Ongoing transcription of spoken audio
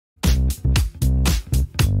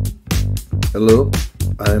Hello,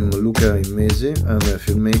 I'm Luca Immesi. I'm a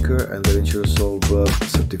filmmaker and DaVinci Resolve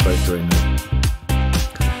certified trainer.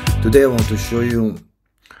 Today I want to show you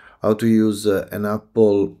how to use an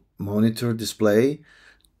Apple monitor display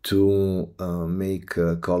to make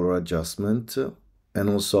color adjustment and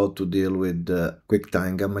also to deal with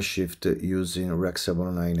QuickTime Gamma Shift using Rec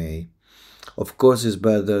 709A. Of course, it's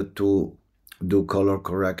better to do color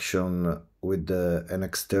correction with an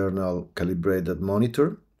external calibrated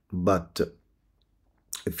monitor, but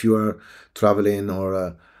if you are traveling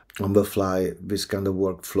or on the fly, this kind of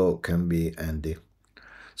workflow can be handy.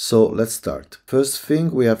 So let's start. First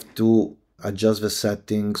thing, we have to adjust the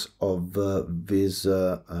settings of this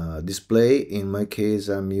display. In my case,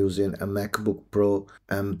 I'm using a MacBook Pro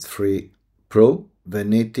M3 Pro. The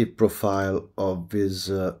native profile of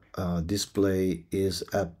this display is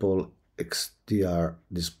Apple XDR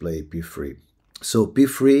display P3. So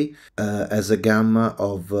P3 has a gamma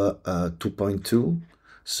of 2.2.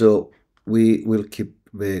 So we will keep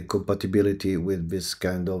the compatibility with this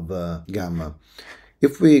kind of gamma.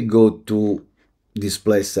 If we go to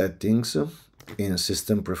display settings in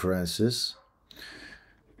system preferences,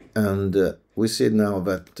 and we see now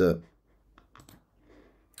that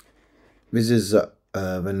this is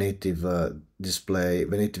the native display,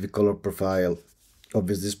 the native color profile of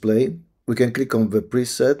this display. We can click on the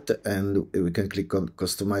preset and we can click on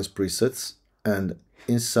customize presets, and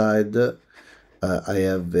inside I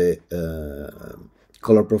have the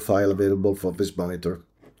color profile available for this monitor.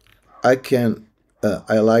 I can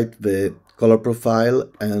highlight the color profile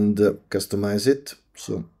and customize it.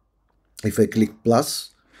 So if I click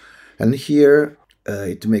plus, and here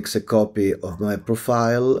it makes a copy of my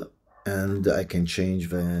profile, and I can change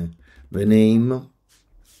the name,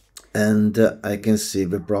 and I can see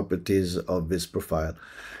the properties of this profile.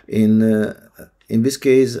 In this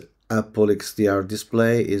case, Apple XDR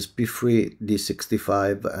display is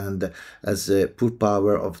P3-1600 and has a pure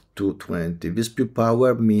power of 220. This pure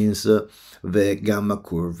power means the gamma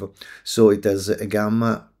curve, so it has a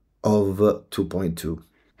gamma of 2.2.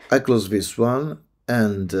 I close this one,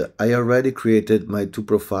 and I already created my two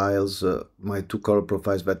profiles, my two color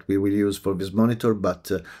profiles that we will use for this monitor, but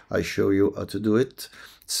I show you how to do it.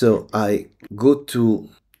 So I go to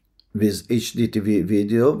this HDTV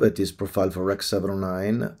video that is profile for Rec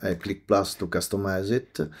 709. I click plus to customize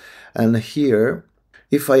it, and here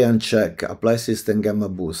if I uncheck apply system gamma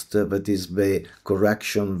boost, that is the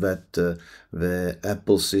correction that the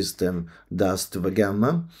Apple system does to the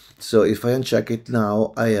gamma. So if I uncheck it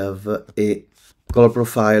now, I have a color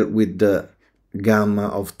profile with the gamma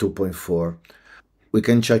of 2.4. We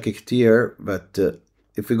can check it here, but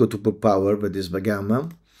if we go to put power, that is the gamma,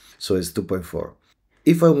 so it's 2.4.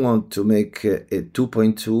 If I want to make a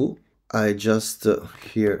 2.2, I just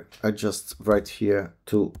write here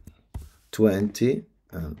 220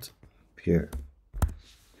 and here.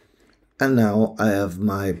 And now I have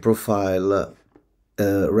my profile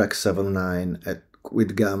Rec 79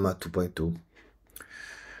 with gamma 2.2.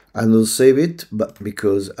 I will save it, but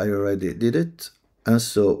because I already did it, and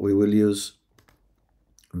so we will use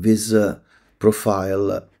this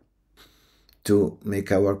profile to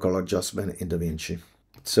make our color adjustment in DaVinci.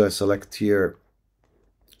 So I select here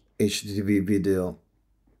HDTV video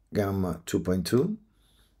gamma 2.2,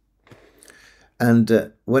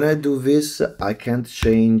 and when I do this, I can't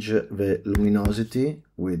change the luminosity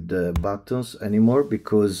with the buttons anymore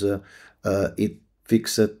because it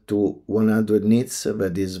fixed to 100 nits,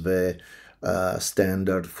 that is the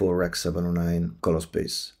standard for Rec 709 color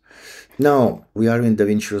space. Now we are in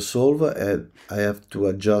DaVinci Resolve, and I have to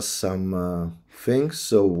adjust some things.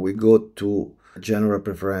 So we go to general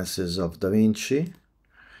preferences of DaVinci,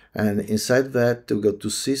 and inside that we go to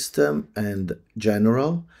system and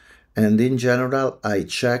general, and in general I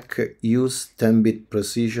check use 10-bit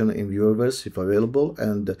precision in viewers if available,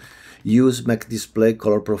 and use Mac display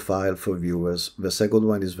color profile for viewers. The second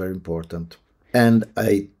one is very important, and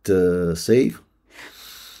I hit save.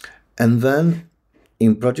 And then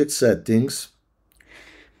in project settings,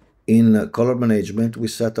 in color management, we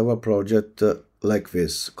set our project like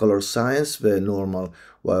this: color science, the normal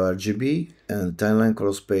YRGB, and timeline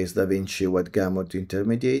color space DaVinci white gamma to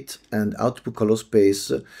intermediate, and output color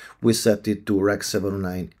space we set it to Rec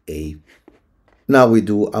 709A. Now we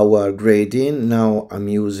do our grading. Now I'm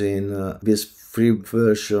using this free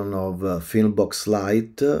version of Filmbox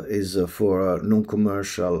Lite. Is for a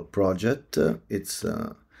non-commercial project. It's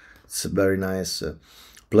a very nice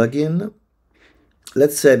plugin.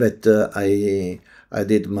 Let's say that I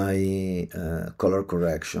did my color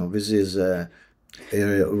correction. This is a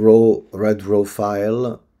red raw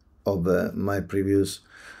file of my previous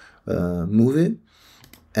movie,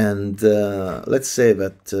 And let's say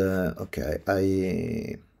that okay,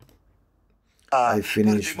 I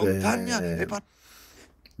finish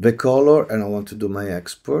the color and I want to do my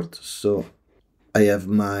export. So I have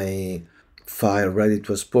my file ready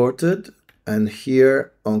to export it, and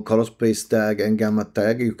here on color space tag and gamma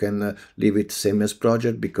tag you can leave it same as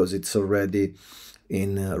project because it's already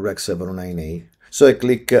in Rec 709A. So I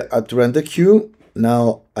click to render queue.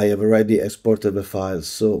 Now I have already exported the file,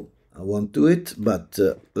 so I won't do it, but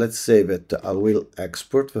let's say that I will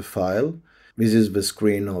export the file. This is the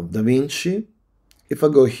screen of DaVinci. If I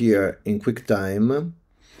go here in QuickTime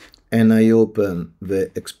and I open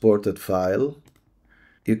the exported file,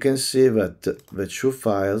 you can see that the two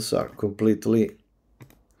files are completely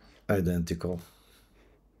identical.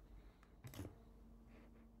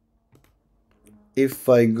 If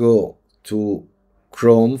I go to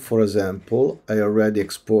Chrome, for example, I already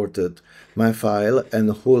exported my file, and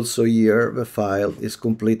also here the file is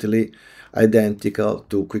completely identical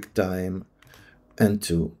to QuickTime and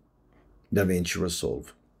to DaVinci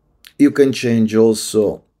Resolve. You can change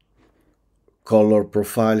also color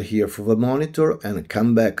profile here for the monitor and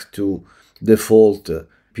come back to default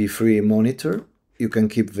P3 monitor. You can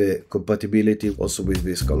keep the compatibility also with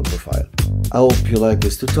this color profile. I hope you like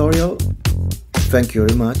this tutorial. Thank you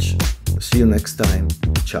very much. See you next time.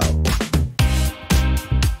 Ciao.